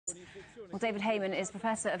Well, David Heymann is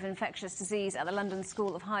Professor of Infectious Disease at the London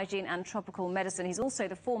School of Hygiene and Tropical Medicine. He's also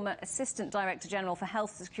the former Assistant Director General for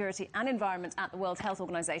Health, Security and Environment at the World Health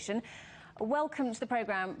Organization. Welcome to the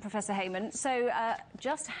programme, Professor Heymann. So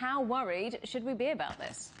just how worried should we be about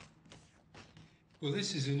this? Well,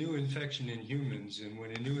 this is a new infection in humans, and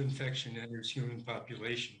when a new infection enters human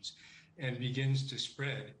populations and begins to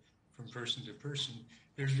spread from person to person,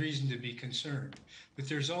 there's reason to be concerned. But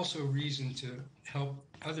there's also reason to help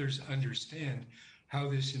others understand how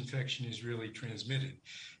this infection is really transmitted.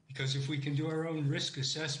 Because if we can do our own risk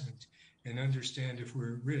assessment and understand if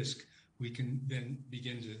we're at risk, we can then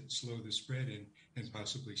begin to slow the spread and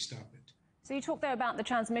possibly stop it. So you talked there about the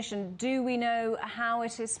transmission. Do we know how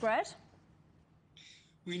it is spread?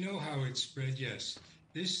 We know how it's spread, yes.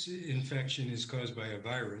 This infection is caused by a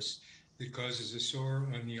virus that causes a sore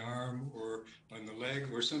on the arm or on the leg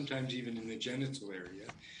or sometimes even in the genital area.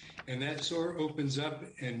 And that sore opens up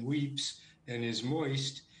and weeps and is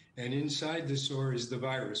moist, and inside the sore is the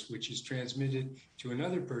virus, which is transmitted to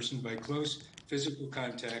another person by close physical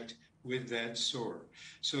contact with that sore.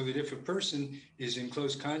 So that if a person is in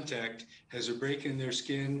close contact, has a break in their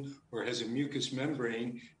skin, or has a mucous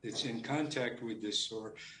membrane that's in contact with this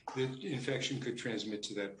sore, the infection could transmit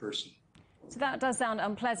to that person. So that does sound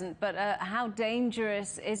unpleasant, but how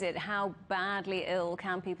dangerous is it? How badly ill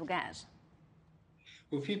can people get?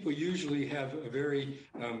 Well, people usually have a very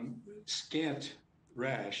scant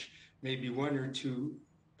rash, maybe one or two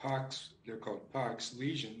pox, they're called pox,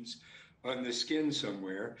 lesions, on the skin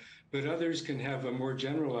somewhere, but others can have a more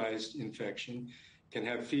generalized infection, can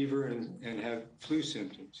have fever and have flu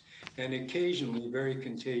symptoms. And occasionally,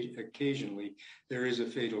 occasionally, there is a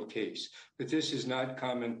fatal case. But this is not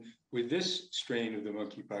common with this strain of the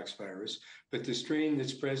monkeypox virus, but the strain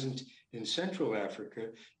that's present in Central Africa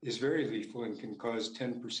is very lethal and can cause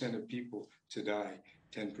 10% of people to die,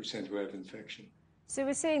 10% who have infection. So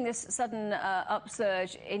we're seeing this sudden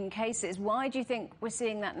upsurge in cases. Why do you think we're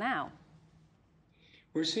seeing that now?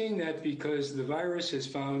 We're seeing that because the virus has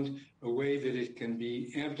found a way that it can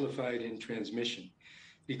be amplified in transmission.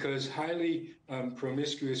 Because highly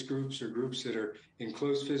promiscuous groups or groups that are in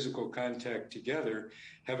close physical contact together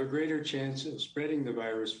have a greater chance of spreading the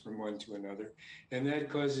virus from one to another, and that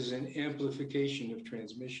causes an amplification of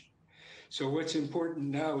transmission. So what's important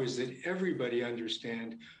now is that everybody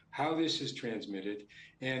understand how this is transmitted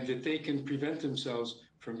and that they can prevent themselves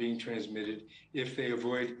from being transmitted if they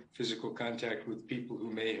avoid physical contact with people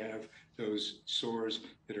who may have those sores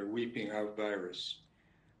that are weeping out virus.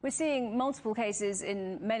 We're seeing multiple cases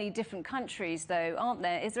in many different countries, though, aren't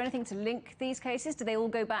there? Is there anything to link these cases? Do they all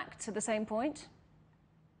go back to the same point?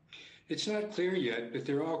 It's not clear yet, but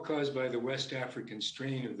they're all caused by the West African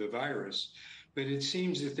strain of the virus. But it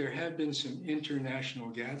seems that there have been some international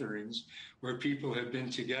gatherings where people have been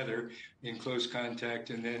together in close contact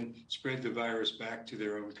and then spread the virus back to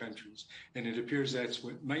their own countries. And it appears that's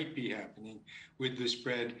what might be happening with the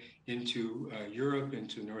spread into Europe,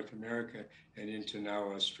 into North America, and into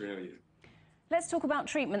now Australia. Let's talk about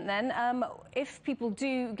treatment then. If people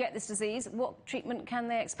do get this disease, what treatment can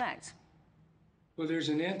they expect? Well, there's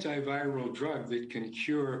an antiviral drug that can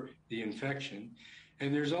cure the infection.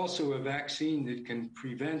 And there's also a vaccine that can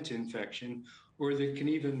prevent infection or that can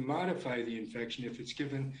even modify the infection if it's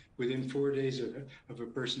given within 4 days of a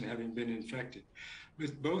person having been infected.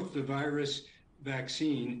 With both the virus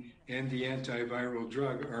vaccine and the antiviral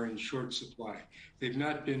drug are in short supply. They've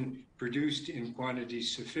not been produced in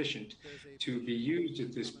quantities sufficient to be used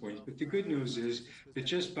at this point. But the good news is that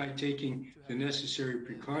just by taking the necessary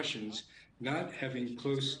precautions, not having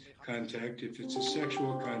close contact, if it's a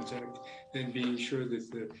sexual contact, then being sure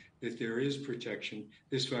that there is protection,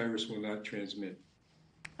 this virus will not transmit.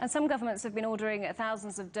 And some governments have been ordering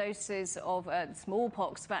thousands of doses of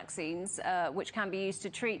smallpox vaccines, which can be used to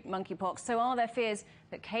treat monkeypox. So are there fears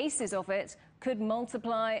that cases of it could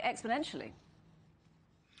multiply exponentially?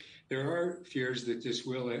 There are fears that this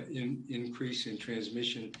will increase in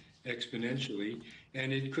transmission exponentially,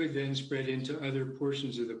 and it could then spread into other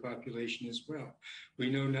portions of the population as well.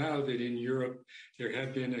 We know now that in Europe there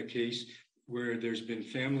have been a case where there's been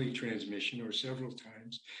family transmission, or several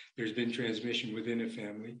times there's been transmission within a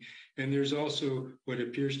family, and there's also what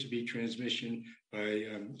appears to be transmission by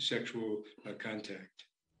sexual contact.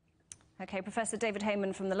 Okay, Professor David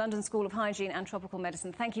Heymann from the London School of Hygiene and Tropical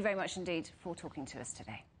Medicine, thank you very much indeed for talking to us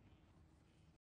today.